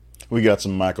We got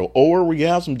some Michael Oher, we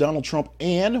have some Donald Trump,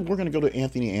 and we're going to go to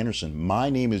Anthony Anderson. My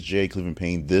name is Jay Cleveland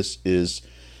Payne. This is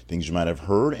Things You Might Have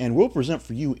Heard, and we'll present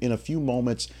for you in a few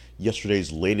moments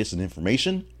yesterday's latest in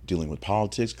information dealing with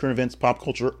politics, current events, pop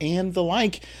culture, and the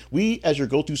like. We, as your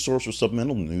go-to source for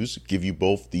supplemental news, give you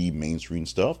both the mainstream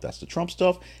stuff, that's the Trump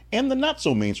stuff, and the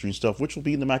not-so-mainstream stuff, which will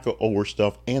be the Michael Oher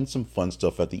stuff, and some fun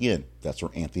stuff at the end. That's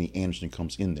where Anthony Anderson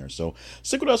comes in there. So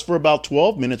stick with us for about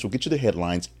 12 minutes. We'll get you the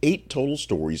headlines, 8 total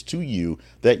stories to you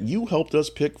that you helped us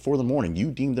pick for the morning.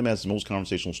 You deemed them as the most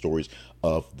conversational stories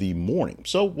of the morning.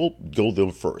 So we'll go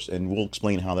them first, and we'll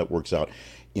explain how that works out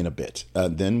in a bit.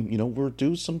 Then, we'll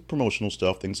do some promotional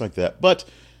stuff, things like that. But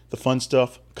the fun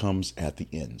stuff comes at the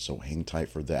end, so hang tight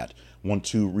for that. Want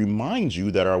to remind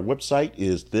you that our website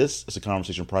is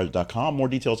thisisAconversationproject.com. More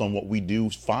details on what we do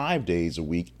 5 days a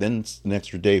week, then an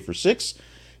extra day for 6.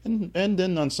 And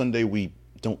then on Sunday, we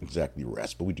don't exactly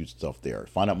rest, but we do stuff there.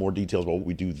 Find out more details about what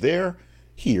we do there,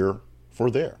 here,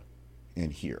 for there.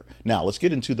 And here. Now, let's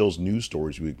get into those news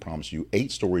stories. We promised you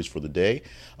 8 stories for the day.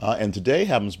 And today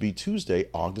happens to be Tuesday,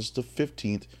 August the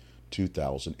 15th,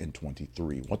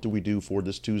 2023. What do we do for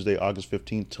this Tuesday, August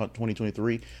 15th,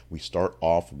 2023? We start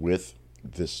off with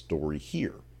this story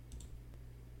here.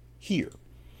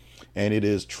 And it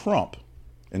is Trump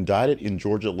indicted in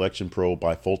Georgia election probe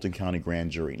by Fulton County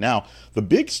grand jury. Now, the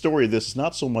big story of this is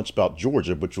not so much about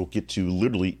Georgia, which we'll get to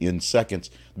literally in seconds.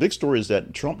 The big story is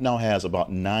that Trump now has about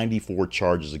 94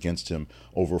 charges against him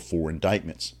over 4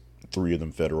 indictments, 3 of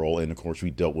them federal. And of course, we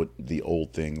dealt with the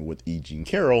old thing with E. Jean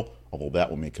Carroll, although that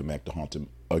one may come back to haunt him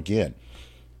again.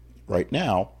 Right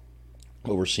now,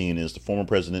 what we're seeing is the former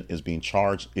president is being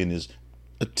charged in his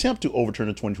attempt to overturn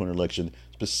the 2020 election,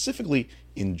 specifically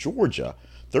in Georgia.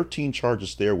 13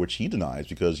 charges there, which he denies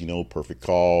because, perfect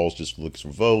calls, just looks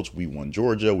for votes. We won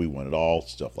Georgia. We won it all,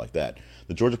 stuff like that.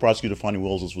 The Georgia prosecutor, Fonnie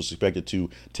Wills, was expected to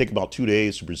take about 2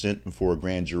 days to present before a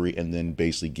grand jury and then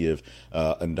basically give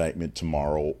indictment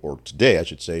tomorrow, or today, I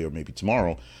should say, or maybe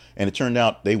tomorrow. And it turned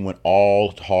out they went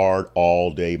all hard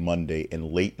all day Monday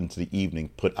and late into the evening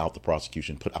put out the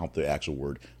prosecution, put out the actual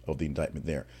word of the indictment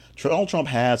there. Donald Trump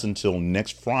has until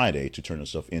next Friday to turn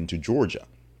himself into Georgia.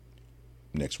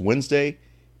 Next Wednesday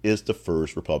is the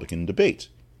first Republican debate.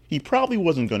 He probably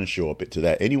wasn't going to show up to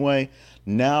that anyway.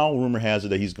 Now, rumor has it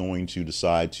that he's going to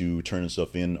decide to turn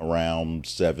himself in around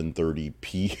 7:30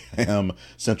 p.m.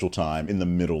 Central Time in the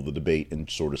middle of the debate and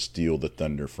sort of steal the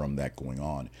thunder from that going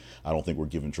on. I don't think we're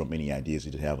giving Trump any ideas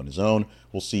he could have on his own.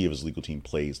 We'll see if his legal team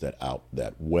plays that out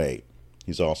that way.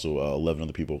 He's also 11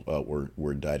 other people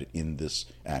were indicted in this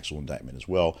actual indictment as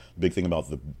well. The big thing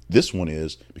about this one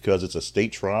is because it's a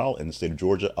state trial and the state of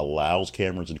Georgia allows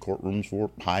cameras in courtrooms for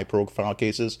high-profile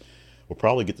cases, we'll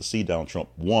probably get to see Donald Trump,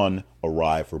 1,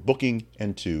 arrive for booking,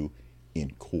 and 2,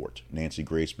 in court. Nancy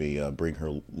Grace may bring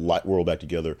her world back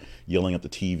together, yelling at the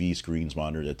TV screens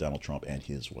monitored at Donald Trump and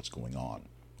his what's going on.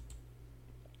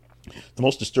 The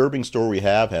most disturbing story we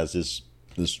have has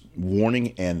this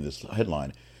warning and this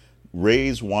headline.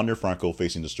 Ray's Wander Franco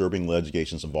facing disturbing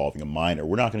allegations involving a minor.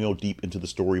 We're not going to go deep into the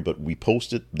story, but we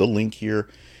posted the link here,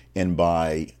 and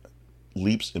by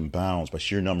leaps and bounds, by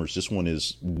sheer numbers, this one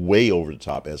is way over the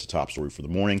top as a top story for the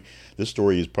morning. This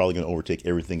story is probably going to overtake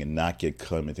everything and not get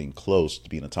anything close to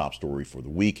being a top story for the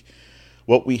week.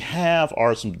 What we have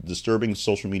are some disturbing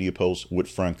social media posts with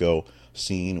Franco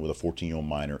seen with a 14-year-old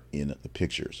minor in the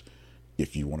pictures.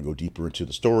 If you want to go deeper into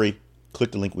the story,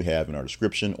 click the link we have in our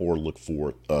description or look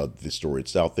for the story.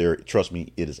 It's out there. Trust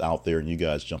me, it is out there, and you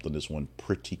guys jumped on this one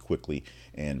pretty quickly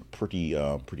and pretty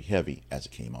heavy as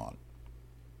it came on.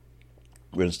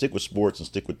 We're going to stick with sports and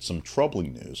stick with some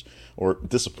troubling news, or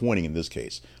disappointing in this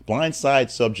case. Blindside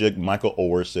subject Michael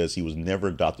Oher says he was never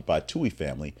adopted by a Tui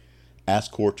family,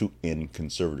 asked court to end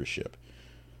conservatorship.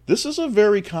 This is a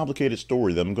very complicated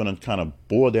story that I'm going to kind of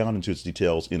boil down into its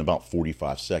details in about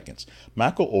 45 seconds.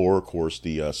 Michael Oher, of course,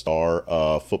 the star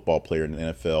football player in the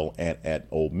NFL and at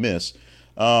Ole Miss,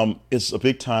 is a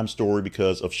big-time story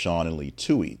because of Sean and Lee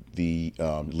Tui,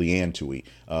 Leanne Tui,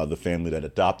 the family that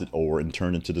adopted Oher and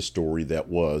turned into the story that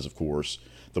was, of course,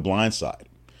 The Blind Side.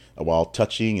 While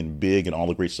touching and big and all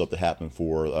the great stuff that happened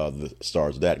for the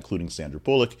stars of that, including Sandra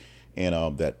Bullock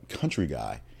and that country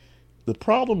guy, the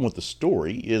problem with the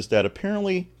story is that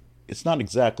apparently it's not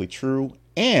exactly true,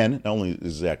 and not only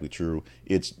exactly true,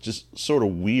 it's just sort of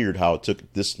weird how it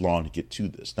took this long to get to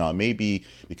this. Now, it may be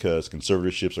because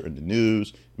conservatorships are in the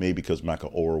news, maybe because Michael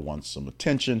Oher wants some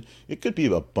attention. It could be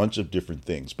a bunch of different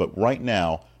things. But right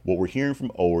now, what we're hearing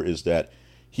from Oher is that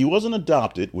he wasn't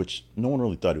adopted, which no one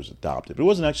really thought he was adopted. But he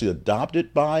wasn't actually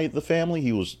adopted by the family.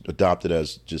 He was adopted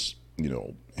as just,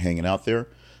 hanging out there.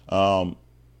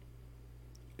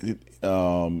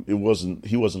 it wasn't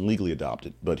he wasn't legally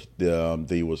adopted, but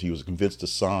he was convinced to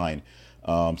sign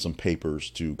some papers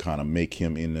to kind of make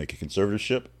him in like a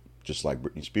conservatorship, just like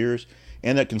Britney Spears,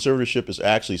 and that conservatorship is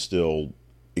actually still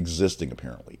existing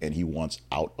apparently, and he wants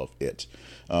out of it.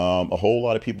 A whole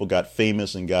lot of people got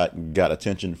famous and got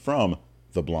attention from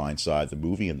The Blind Side, the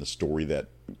movie, and the story that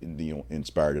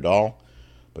inspired it all.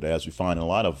 But as we find in a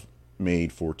lot of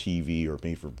made for TV or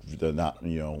made for the not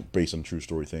based on true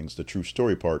story things, the true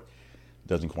story part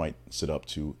doesn't quite sit up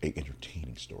to a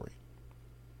entertaining story.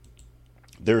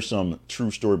 There's some true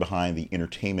story behind the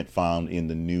entertainment found in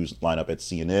the news lineup at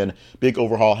CNN. Big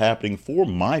overhaul happening for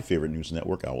my favorite news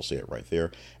network. I will say it right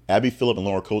there. Abby Phillip and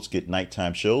Laura Coates get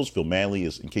nighttime shows. Phil Manley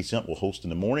is, in case you will host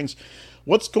in the mornings.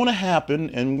 What's going to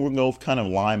happen, and we're going to go kind of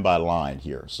line by line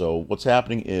here. So what's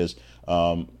happening is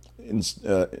Allison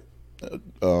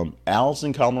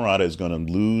Camerata is going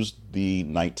to lose the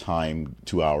nighttime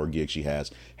 2-hour gig she has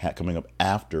coming up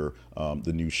after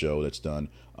the new show that's done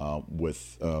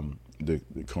with the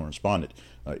correspondent.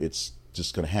 It's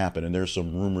just going to happen, and there's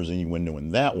some rumors innuendo in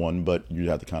that one, but you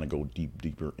have to kind of go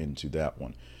deeper into that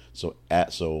one. So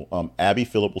Abby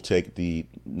Phillip will take the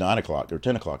 9 o'clock or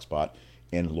 10 o'clock spot,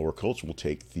 and Laura Coates will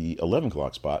take the 11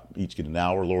 o'clock spot. Each get an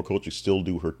hour. Laura Coates will still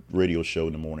do her radio show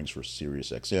in the mornings for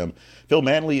Sirius XM. Phil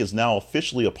Manley is now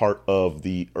officially a part of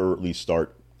the early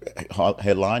start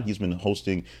headline. He's been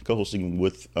co-hosting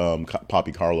with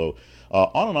Poppy Carlo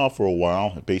on and off for a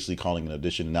while, basically calling an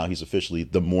audition, and now he's officially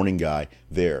the morning guy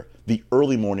there. The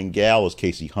early morning gal is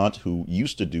Casey Hunt, who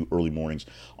used to do early mornings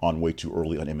on Way Too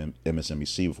Early on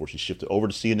MSNBC before she shifted over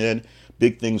to CNN.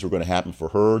 Big things were going to happen for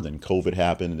her. Then COVID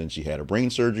happened, and then she had her brain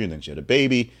surgery, and then she had a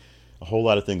baby. A whole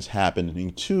lot of things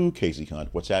happening to Casey Hunt.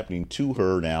 What's happening to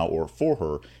her now, or for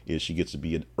her, is she gets to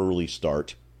be an early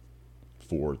start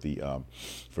for the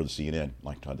CNN,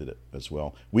 like Todd did it as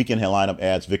well. Weekend lineup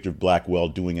adds Victor Blackwell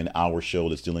doing an hour show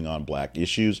that's dealing on black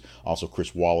issues. Also,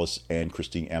 Chris Wallace and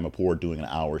Christine Amanpour doing an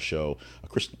hour show.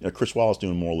 Chris Wallace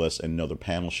doing more or less another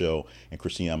panel show, and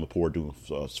Christine Amanpour doing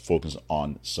focus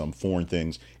on some foreign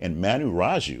things. And Manu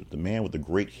Raju, the man with the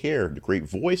great hair, the great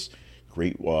voice,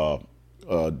 great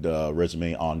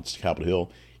resume on Capitol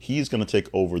Hill, he's going to take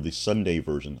over the Sunday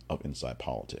version of Inside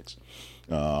Politics.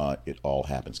 It all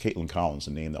happens. Caitlin Collins,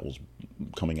 the name that was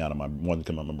coming out of my brain.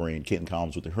 Caitlin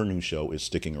Collins with her new show is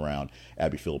sticking around.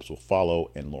 Abby Phillips will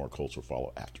follow, and Laura Coates will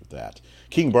follow after that.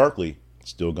 King Barkley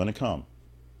still going to come.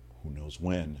 Who knows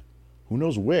when? Who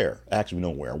knows where? Actually, we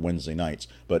know where. Wednesday nights,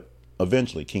 but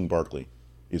eventually, King Barkley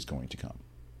is going to come.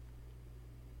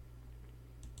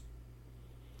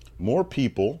 More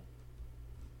people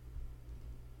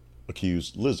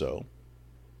accused Lizzo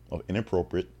of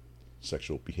inappropriate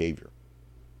sexual behavior.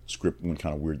 Script went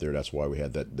kind of weird there. That's why we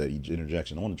had that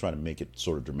interjection. I want to try to make it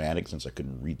sort of dramatic since I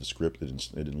couldn't read the script. It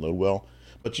didn't load well.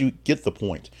 But you get the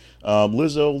point.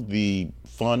 Lizzo, the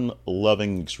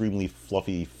fun-loving, extremely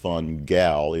fluffy, fun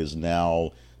gal, is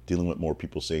now dealing with more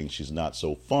people saying she's not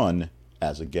so fun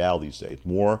as a gal these days.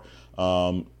 More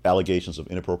allegations of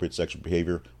inappropriate sexual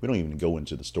behavior. We don't even go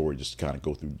into the story, just kind of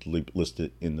go through, list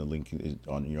it in the link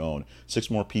on your own. 6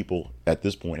 more people at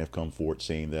this point have come forward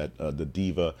saying that the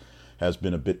diva has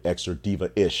been a bit extra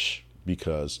diva-ish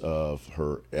because of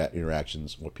her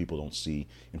interactions, what people don't see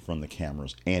in front of the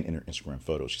cameras and in her Instagram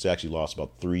photos. She's actually lost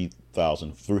about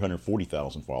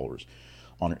 340,000 followers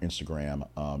on her Instagram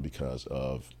because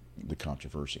of the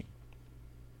controversy.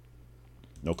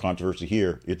 No controversy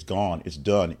here. It's gone. It's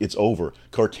done. It's over.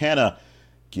 Cortana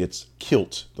gets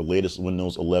killed. The latest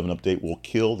Windows 11 update will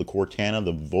kill the Cortana,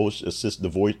 the voice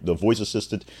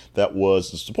assistant that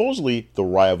was supposedly the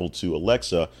rival to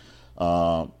Alexa,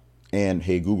 and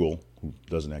Hey Google, who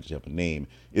doesn't actually have a name,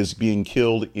 is being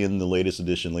killed in the latest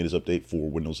update for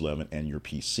Windows 11 and your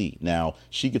PC. Now,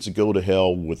 she gets to go to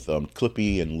hell with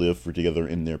Clippy and live together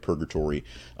in their purgatory.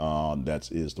 That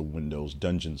is the Windows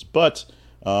dungeons. But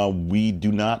we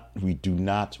do not weep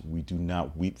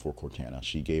for Cortana.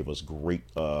 She gave us great,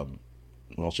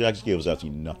 she actually gave us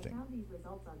actually nothing.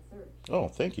 Oh,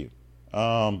 thank you.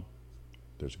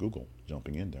 There's Google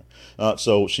jumping in there.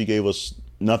 So she gave us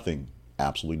nothing,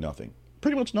 absolutely nothing,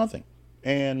 pretty much nothing.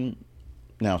 And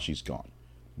now she's gone.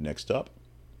 Next up,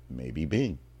 maybe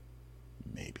Bing.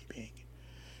 In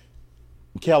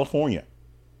California,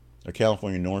 a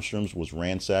California Nordstrom's was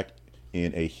ransacked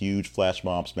in a huge flash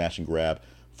mob smash and grab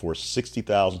for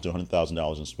 $60,000 to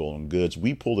 $100,000 in stolen goods.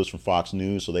 We pulled this from Fox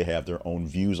News, so they have their own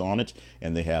views on it,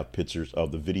 and they have pictures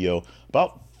of the video.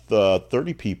 About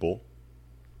 30 people,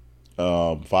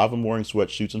 5 of them wearing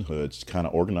sweatsuits and hoods, kind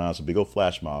of organized a big old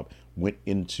flash mob, went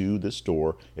into this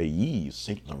store, a Yves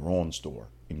Saint Laurent store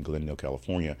in Glendale,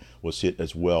 California, was hit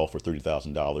as well for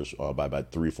 $30,000 by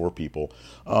about 3 or 4 people.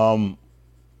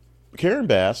 Karen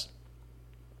Bass,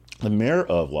 the mayor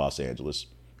of Los Angeles,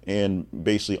 and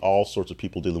basically all sorts of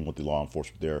people dealing with the law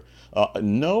enforcement there,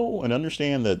 know and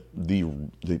understand that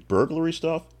the burglary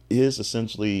stuff is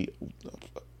essentially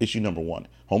issue number one.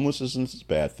 Homelessness is a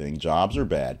bad thing. Jobs are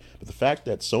bad. But the fact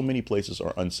that so many places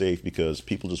are unsafe because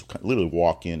people just literally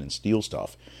walk in and steal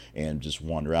stuff and just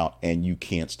wander out, and you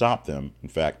can't stop them. In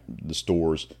fact, the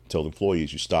stores tell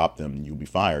employees you stop them and you'll be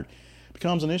fired,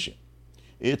 becomes an issue.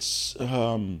 It's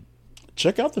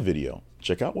check out the video.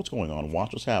 Check out what's going on.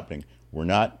 Watch what's happening. We're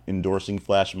not endorsing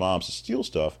flash mobs to steal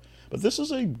stuff, but this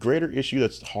is a greater issue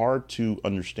that's hard to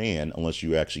understand unless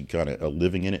you actually kind of are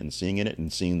living in it and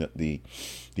seeing that the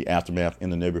aftermath in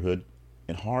the neighborhood,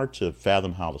 and hard to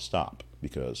fathom how to stop.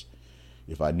 Because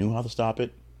if I knew how to stop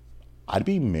it, I'd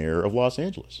be mayor of Los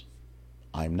Angeles.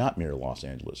 I'm not mayor of Los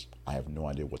Angeles. I have no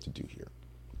idea what to do here.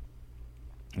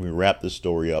 We wrap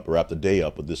the day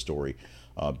up with this story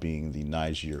being the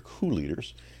Niger coup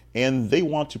leaders, and they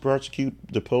want to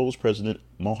depose President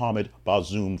Mohamed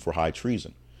Bazoum for high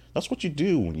treason. That's what you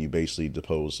do when you basically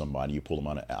depose somebody. You pull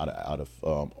them out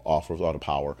of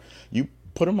power. You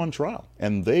put them on trial,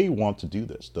 and they want to do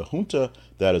this. The junta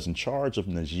that is in charge of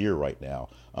Niger right now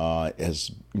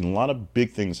has a lot of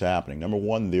big things happening. Number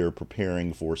one, they're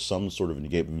preparing for some sort of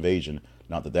invasion.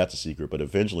 Not that that's a secret, but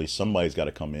eventually somebody's got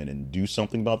to come in and do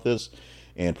something about this.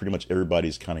 And pretty much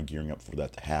everybody's kind of gearing up for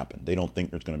that to happen. They don't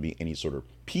think there's going to be any sort of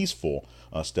peaceful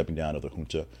stepping down of the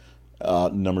junta.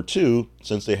 Number two,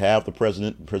 since they have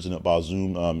President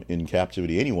Bazoum in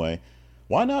captivity anyway,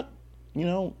 why not,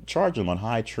 charge him on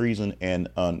high treason and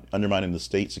undermining the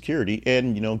state security,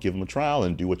 and, give him a trial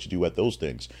and do what you do at those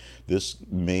things. This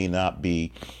may not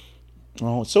be,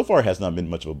 so far it has not been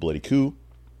much of a bloody coup,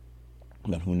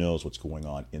 but who knows what's going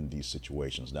on in these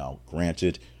situations. Now,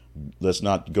 granted, let's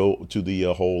not go to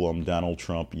the whole Donald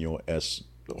Trump,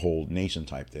 whole nation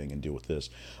type thing and deal with this.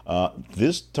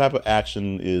 This type of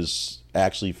action is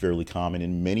actually fairly common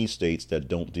in many states that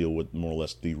don't deal with more or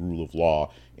less the rule of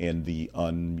law and the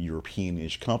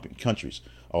un-European-ish countries.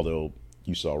 Although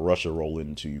you saw Russia roll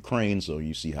into Ukraine, so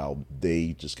you see how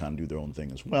they just kind of do their own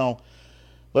thing as well.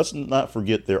 Let's not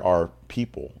forget there are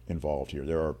people involved here.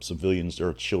 There are civilians, there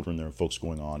are children, there are folks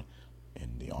going on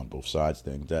in the on both sides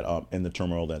thing that and the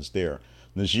turmoil that's there.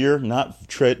 Niger not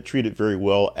treated very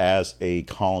well as a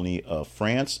colony of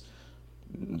France,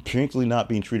 particularly not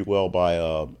being treated well by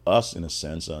us in a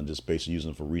sense, just basically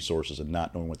using them for resources and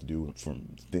not knowing what to do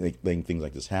from letting things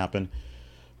like this happen.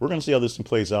 We're going to see how this thing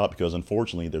plays out, because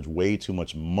unfortunately there's way too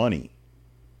much money.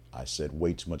 I said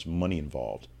way too much money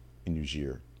involved in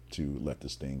Niger to let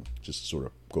this thing just sort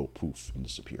of go poof and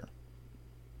disappear.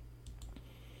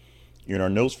 In our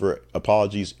notes for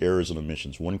apologies, errors, and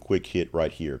omissions, one quick hit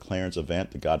right here. Clarence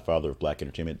Avant, the godfather of black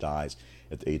entertainment, dies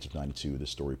at the age of 92. This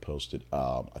story posted,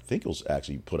 I think it was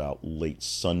actually put out late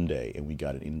Sunday, and we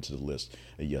got it into the list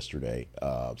yesterday.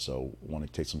 So want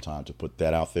to take some time to put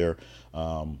that out there.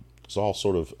 It's all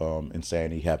sort of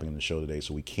insanity happening in the show today,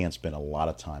 so we can't spend a lot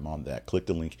of time on that. Click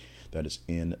the link that is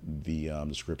in the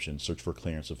description. Search for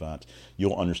Clarence Avant.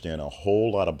 You'll understand a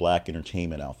whole lot of black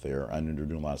entertainment out there. I know they're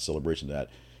doing a lot of celebration of that.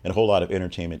 And a whole lot of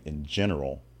entertainment in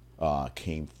general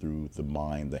came through the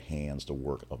mind, the hands, the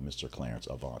work of Mr. Clarence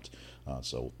Avant.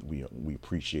 So we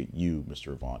appreciate you,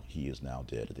 Mr. Avant. He is now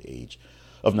dead at the age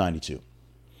of 92.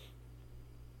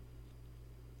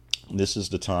 This is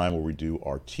the time where we do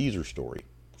our teaser story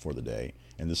for the day.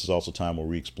 And this is also time where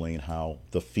we explain how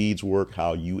the feeds work,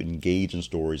 how you engage in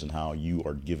stories, and how you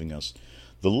are giving us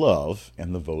the love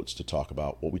and the votes to talk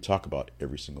about what we talk about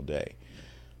every single day.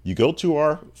 You go to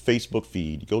our Facebook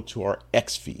feed, you go to our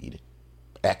X feed,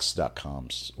 x.com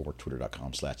or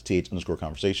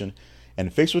twitter.com/th_conversation,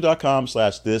 and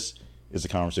facebook.com/this is the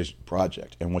conversation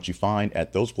project. And what you find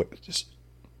at those places,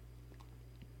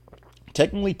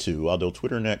 technically 2, although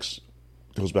Twitter and X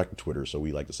goes back to Twitter, so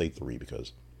we like to say 3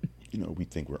 because, we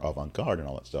think we're avant-garde and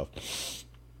all that stuff.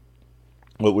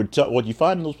 What you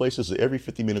find in those places is every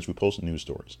 50 minutes we post news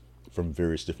stories from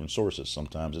various different sources.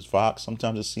 Sometimes it's Fox,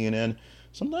 sometimes it's CNN,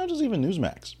 sometimes it's even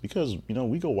Newsmax, because,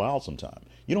 we go wild sometimes.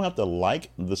 You don't have to like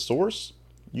the source.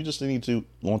 You just need to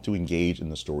want to engage in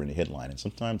the story and the headline. And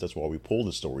sometimes that's why we pull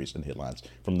the stories and headlines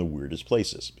from the weirdest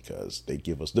places, because they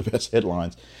give us the best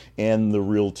headlines and the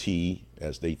real tea,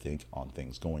 as they think, on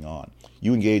things going on.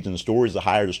 You engage in the stories, the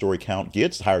higher the story count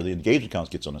gets, the higher the engagement count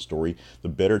gets on a story, the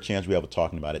better chance we have of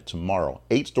talking about it tomorrow.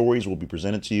 8 stories will be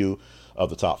presented to you of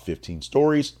the top 15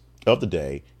 stories of the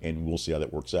day, and we'll see how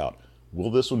that works out. Will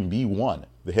this one be one?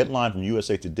 The headline from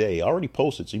USA Today, I already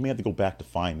posted, so you may have to go back to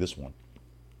find this one.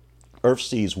 Earth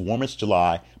sees warmest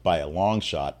July by a long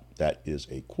shot. That is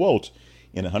a quote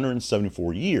in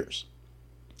 174 years.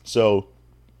 So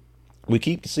we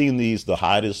keep seeing these, the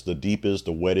hottest, the deepest,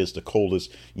 the wettest, the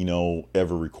coldest,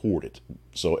 ever recorded.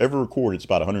 So ever recorded, it's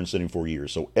about 174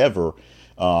 years. So ever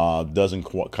doesn't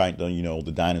quite,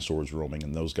 the dinosaurs roaming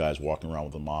and those guys walking around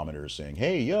with thermometers saying,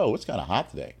 hey, yo, it's kind of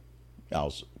hot today. I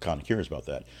was kind of curious about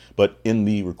that. But in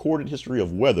the recorded history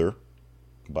of weather,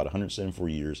 about 174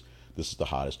 years, this is the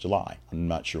hottest July. I'm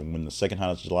not sure when the second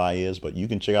hottest July is, but you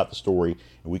can check out the story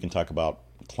and we can talk about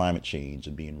climate change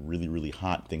and being really, really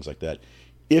hot, things like that.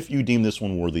 If you deem this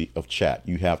one worthy of chat,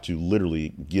 you have to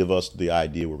literally give us the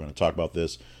idea we're going to talk about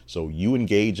this. So you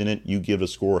engage in it, you give a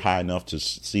score high enough to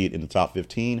see it in the top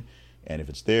 15. And if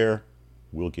it's there,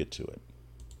 we'll get to it.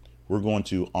 We're going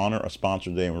to honor a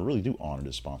sponsor today, and we really do honor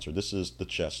this sponsor. This is the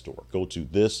Chess Store. Go to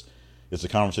this. It's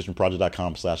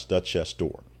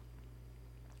theconversationproject.com/thechessstore.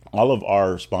 All of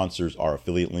our sponsors are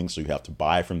affiliate links, so you have to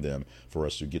buy from them for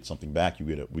us to get something back.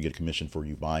 We get a commission for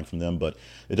you buying from them, but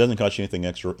it doesn't cost you anything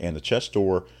extra. And the Chess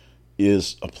Store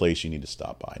is a place you need to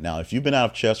stop by. Now, if you've been out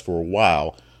of chess for a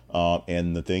while,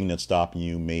 and the thing that's stopping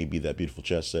you may be that beautiful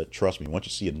chess set, trust me, once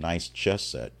you see a nice chess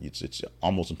set, it's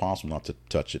almost impossible not to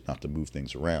touch it, not to move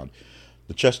things around.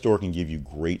 The Chess Store can give you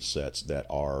great sets that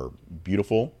are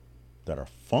beautiful, that are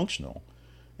functional.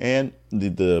 And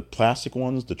the plastic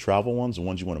ones, the travel ones, the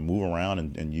ones you want to move around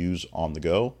and use on the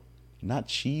go, not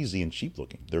cheesy and cheap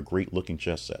looking. They're great looking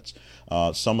chess sets.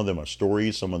 Some of them are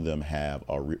stories. Some of them have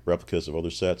replicas of other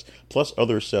sets, plus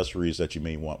other accessories that you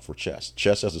may want for chess.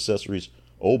 Chess has accessories.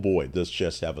 Oh boy, does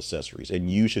chess have accessories. And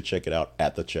you should check it out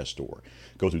at the Chess Store.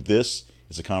 Go to this.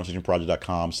 It's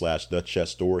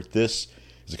theconversationproject.com/thechessstore. This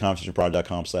is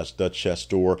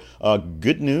theconversationproject.com/thechessstore.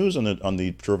 Good news on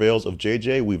the travails of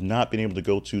JJ. We've not been able to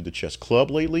go to the chess club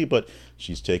lately, but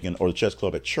she's taken, or the chess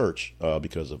club at church,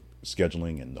 because of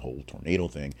scheduling and the whole tornado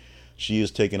thing. She has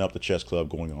taken up the chess club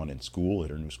going on in school, at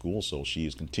her new school. So she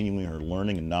is continuing her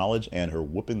learning and knowledge and her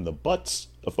whooping the butts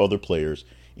of other players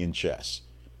in chess.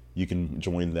 You can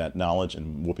join that knowledge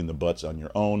and whooping the butts on your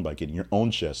own by getting your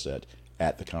own chess set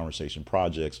at the Conversation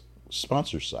Project's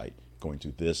sponsor site. Going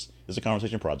to this is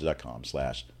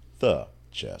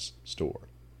theconversationproject.com/thechessstore.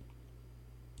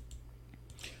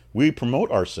 We promote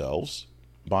ourselves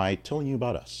by telling you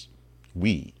about us.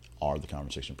 We are the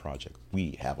Conversation Project.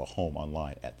 We have a home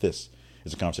online at this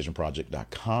is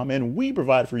theconversationproject.com, and we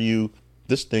provide for you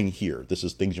this thing here. This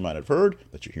is things you might have heard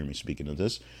that you hear me speaking of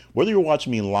this. Whether you're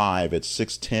watching me live at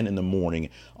 6:10 in the morning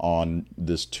on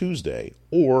this Tuesday,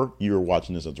 or you're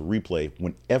watching this as a replay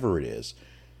whenever it is,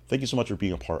 thank you so much for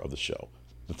being a part of the show.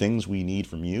 The things we need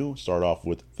from you start off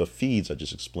with the feeds I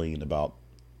just explained about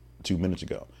 2 minutes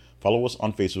ago. Follow us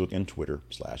on Facebook and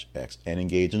Twitter/X and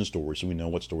engage in the stories so we know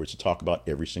what stories to talk about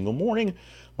every single morning,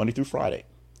 Monday through Friday.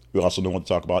 We also know what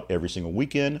to talk about every single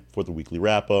weekend for the weekly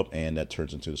wrap-up, and that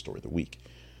turns into the story of the week.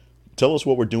 Tell us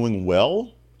what we're doing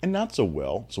well and not so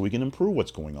well so we can improve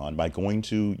what's going on by going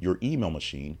to your email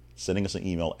machine, sending us an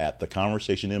email at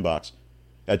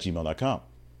theconversationinbox@gmail.com.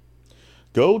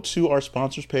 Go to our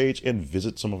sponsors page and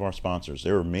visit some of our sponsors.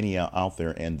 There are many out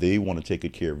there, and they want to take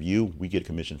good care of you. We get a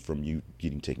commission from you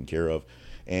getting taken care of.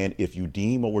 And if you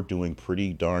deem what we're doing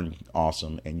pretty darn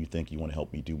awesome and you think you want to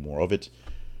help me do more of it,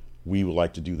 we would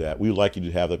like to do that. We would like you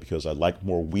to have that because I'd like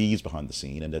more we's behind the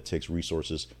scene, and that takes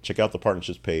resources. Check out the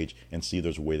partnerships page and see if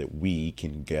there's a way that we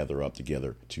can gather up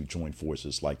together to join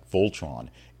forces like Voltron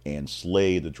and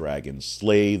slay the dragon,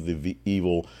 slay the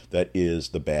evil that is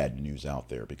the bad news out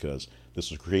there, because this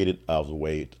was created as a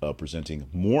way of presenting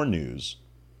more news,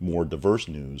 more diverse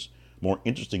news, more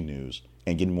interesting news,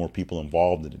 and getting more people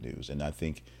involved in the news. And I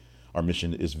think our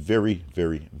mission is very,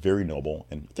 very, very noble,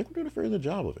 and I think we're doing a very good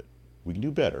job of it. We can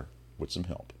do better with some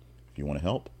help. If you want to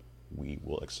help, we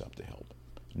will accept the help.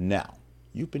 Now,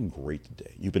 you've been great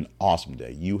today. You've been awesome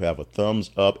today. You have a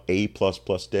thumbs up, A++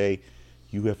 day.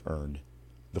 You have earned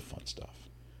the fun stuff.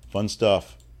 Fun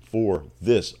stuff for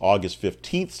this August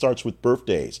 15th starts with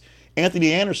birthdays.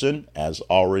 Anthony Anderson, as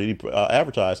already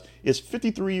advertised, is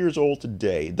 53 years old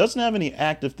today. Doesn't have any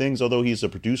active things, although he's a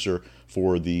producer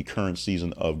for the current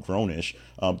season of Grownish.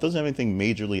 Doesn't have anything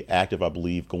majorly active, I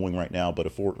believe, going right now. But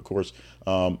of course,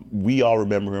 we all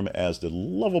remember him as the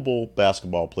lovable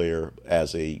basketball player,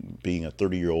 being a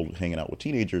 30-year-old hanging out with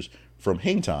teenagers from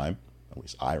Hang Time. At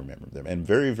least I remember them. And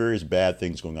various bad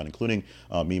things going on, including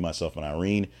me, myself, and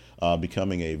Irene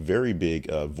becoming a very big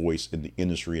voice in the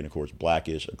industry. And, of course,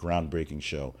 Blackish, a groundbreaking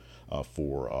show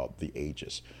for the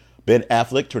ages. Ben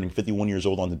Affleck turning 51 years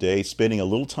old on the day, spending a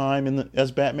little time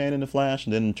as Batman in The Flash,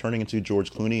 and then turning into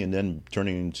George Clooney, and then turned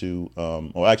into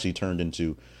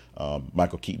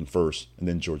Michael Keaton first, and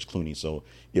then George Clooney. So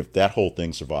if that whole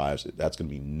thing survives, that's going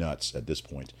to be nuts at this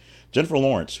point. Jennifer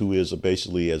Lawrence, who is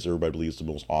basically, as everybody believes, the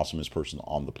most awesomest person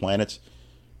on the planet.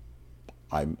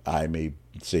 I may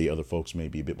say other folks may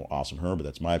be a bit more awesome than her, but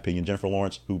that's my opinion. Jennifer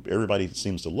Lawrence, who everybody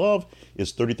seems to love,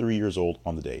 is 33 years old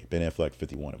on the day. Ben Affleck,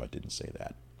 51, if I didn't say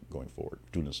that going forward.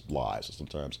 Doing this live, so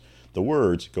sometimes the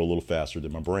words go a little faster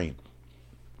than my brain.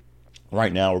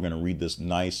 Right now, we're going to read this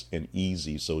nice and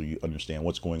easy so you understand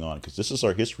what's going on, because this is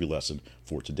our history lesson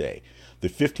for today. The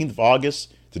 15th of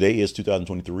August, today is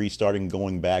 2023, starting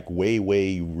going back,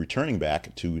 returning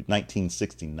back to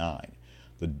 1969.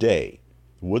 The day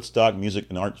Woodstock Music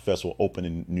and Art Festival opened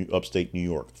in upstate New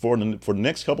York. For the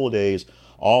next couple of days,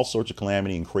 all sorts of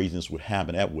calamity and craziness would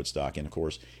happen at Woodstock. And of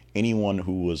course, anyone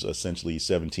who was essentially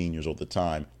 17 years old at the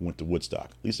time went to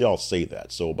Woodstock. At least they all say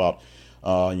that. So about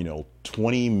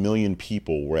 20 million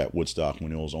people were at Woodstock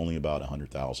when it was only about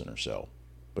 100,000 or so.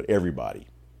 But everybody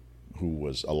who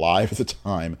was alive at the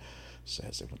time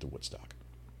says they went to Woodstock.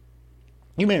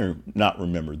 You may not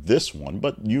remember this one,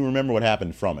 but you remember what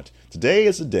happened from it. Today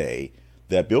is the day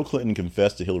that Bill Clinton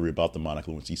confessed to Hillary about the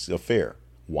Monica Lewinsky affair.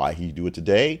 Why he do it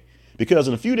today? Because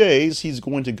in a few days, he's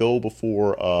going to go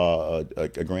before a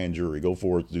grand jury, go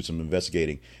forward to do some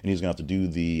investigating, and he's going to have to do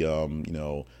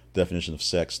the, definition of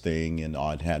sex thing, and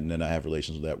then I have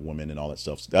relations with that woman and all that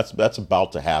stuff. So that's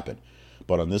about to happen.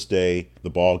 But on this day, the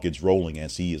ball gets rolling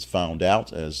as he is found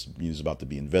out, as he's about to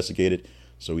be investigated.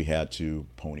 So he had to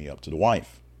pony up to the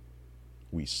wife.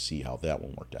 We see how that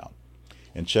one worked out.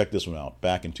 And check this one out.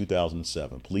 Back in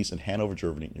 2007, police in Hanover,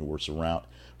 Germany were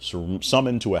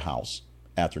summoned to a house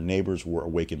after neighbors were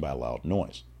awakened by a loud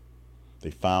noise.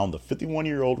 They found the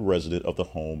 51-year-old resident of the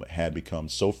home had become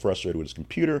so frustrated with his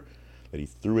computer that he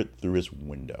threw it through his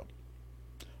window.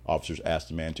 Officers asked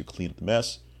the man to clean up the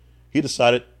mess. He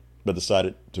declined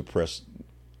to press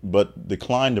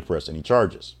any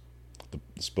charges. The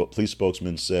police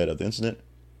spokesman said of the incident,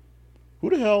 "Who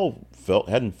the hell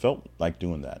hadn't felt like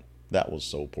doing that?" That was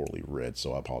so poorly read,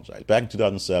 so I apologize. Back in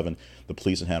 2007, the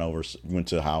police in Hanover went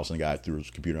to the house and the guy threw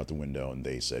his computer out the window and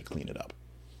they said, "Clean it up."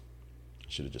 I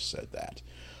should have just said that.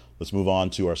 Let's move on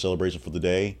to our celebration for the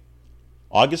day.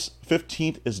 August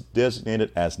 15th is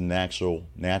designated as National,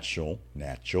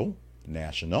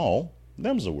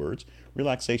 them's the words,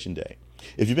 Relaxation Day.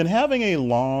 If you've been having a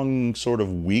long sort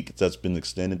of week that's been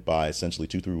extended by essentially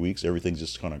 2-3 weeks, everything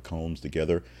just kind of comes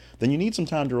together, then you need some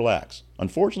time to relax.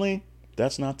 Unfortunately,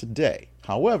 that's not today.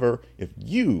 However, if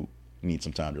you need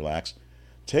some time to relax,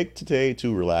 take today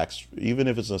to relax, even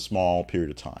if it's a small period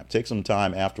of time. Take some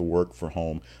time after work for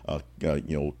home,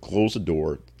 close the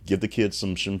door, give the kids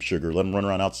some sugar, let them run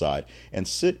around outside, and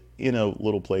sit in a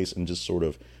little place and just sort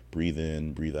of breathe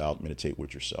in, breathe out, meditate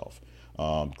with yourself.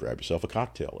 Grab yourself a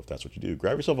cocktail if that's what you do.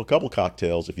 Grab yourself a couple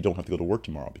cocktails if you don't have to go to work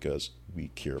tomorrow, because we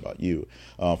care about you.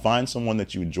 Find someone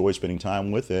that you enjoy spending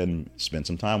time with and spend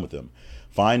some time with them.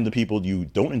 Find the people you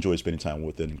don't enjoy spending time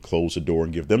with and close the door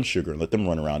and give them sugar and let them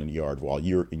run around in the yard while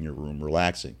you're in your room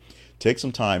relaxing. Take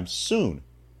some time soon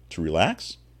to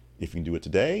relax. If you can do it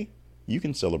today, you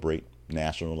can celebrate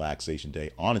National Relaxation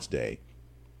Day on its day,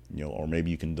 or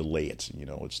maybe you can delay it.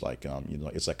 It's like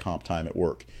it's like comp time at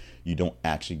work. You don't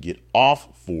actually get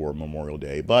off for Memorial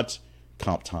Day, but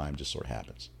comp time just sort of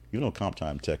happens. Even though comp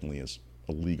time technically is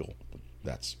illegal, but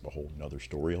that's a whole nother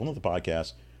story, a whole nother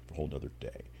podcast for a whole nother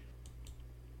day.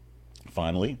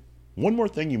 Finally, one more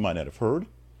thing you might not have heard.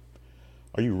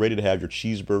 Are you ready to have your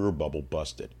cheeseburger bubble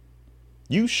busted?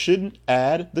 You shouldn't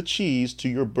add the cheese to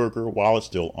your burger while it's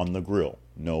still on the grill.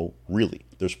 No, really.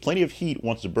 There's plenty of heat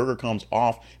once the burger comes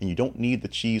off, and you don't need the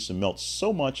cheese to melt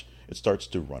so much it starts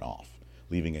to run off,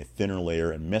 leaving a thinner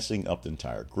layer and messing up the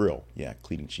entire grill. Yeah,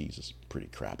 cleaning cheese is pretty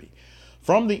crappy.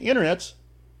 From the internet,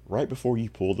 right before you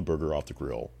pull the burger off the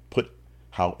grill, put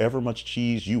however much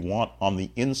cheese you want on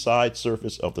the inside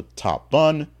surface of the top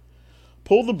bun.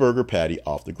 Pull the burger patty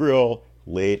off the grill,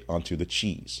 lay it onto the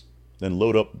cheese. Then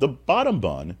load up the bottom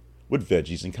bun with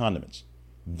veggies and condiments.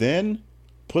 Then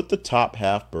put the top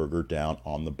half burger down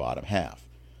on the bottom half.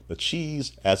 The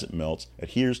cheese, as it melts,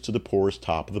 adheres to the porous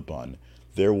top of the bun.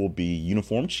 There will be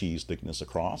uniform cheese thickness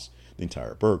across the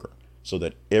entire burger, so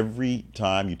that every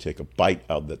time you take a bite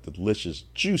out of that delicious,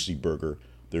 juicy burger,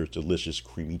 there's delicious,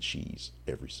 creamy cheese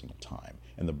every single time.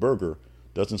 And the burger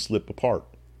doesn't slip apart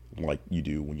like you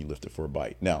do when you lift it for a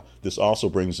bite. Now, this also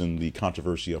brings in the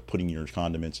controversy of putting your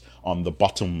condiments on the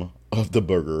bottom of the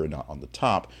burger and not on the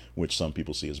top, which some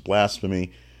people see as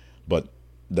blasphemy, but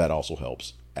that also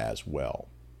helps as well.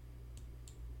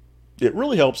 it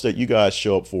really helps that you guys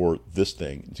show up for this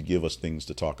thing to give us things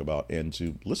to talk about and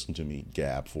to listen to me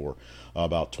gab for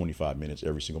about 25 minutes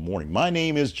every single morning. My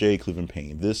name is Jay Cleveland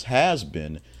Payne. This has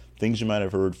been things you might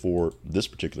have heard for this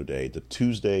particular day, the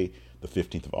Tuesday, the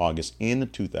 15th of August in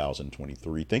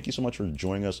 2023. Thank you so much for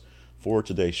joining us for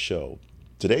today's show.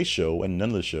 Today's show and none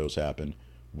of the shows happen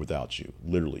without you,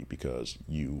 literally, because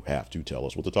you have to tell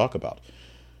us what to talk about.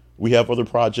 We have other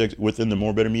projects within the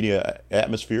More Better Media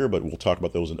atmosphere, but we'll talk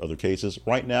about those in other cases.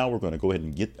 Right now, we're going to go ahead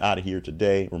and get out of here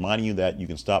today, reminding you that you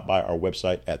can stop by our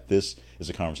website at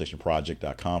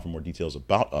thisisaconversationproject.com for more details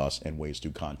about us and ways to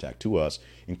contact to us,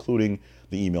 including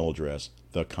the email address,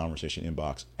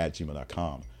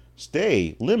 theconversationinbox@gmail.com.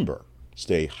 Stay limber,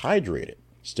 stay hydrated,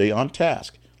 stay on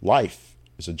task. Life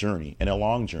is a journey, and a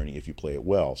long journey if you play it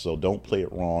well. So don't play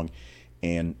it wrong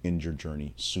and end your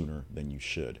journey sooner than you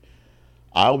should.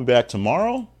 I'll be back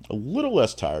tomorrow, a little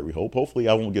less tired, we hope. Hopefully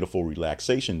I won't get a full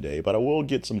relaxation day, but I will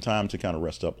get some time to kind of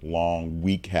rest up. Long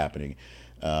week happening,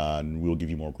 and we'll give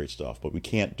you more great stuff. But we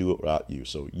can't do it without you.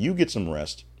 So you get some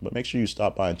rest, but make sure you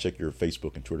stop by and check your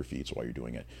Facebook and Twitter feeds while you're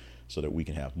doing it so that we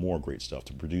can have more great stuff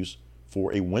to produce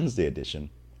for a Wednesday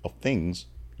edition of Things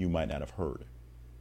You Might Not Have Heard.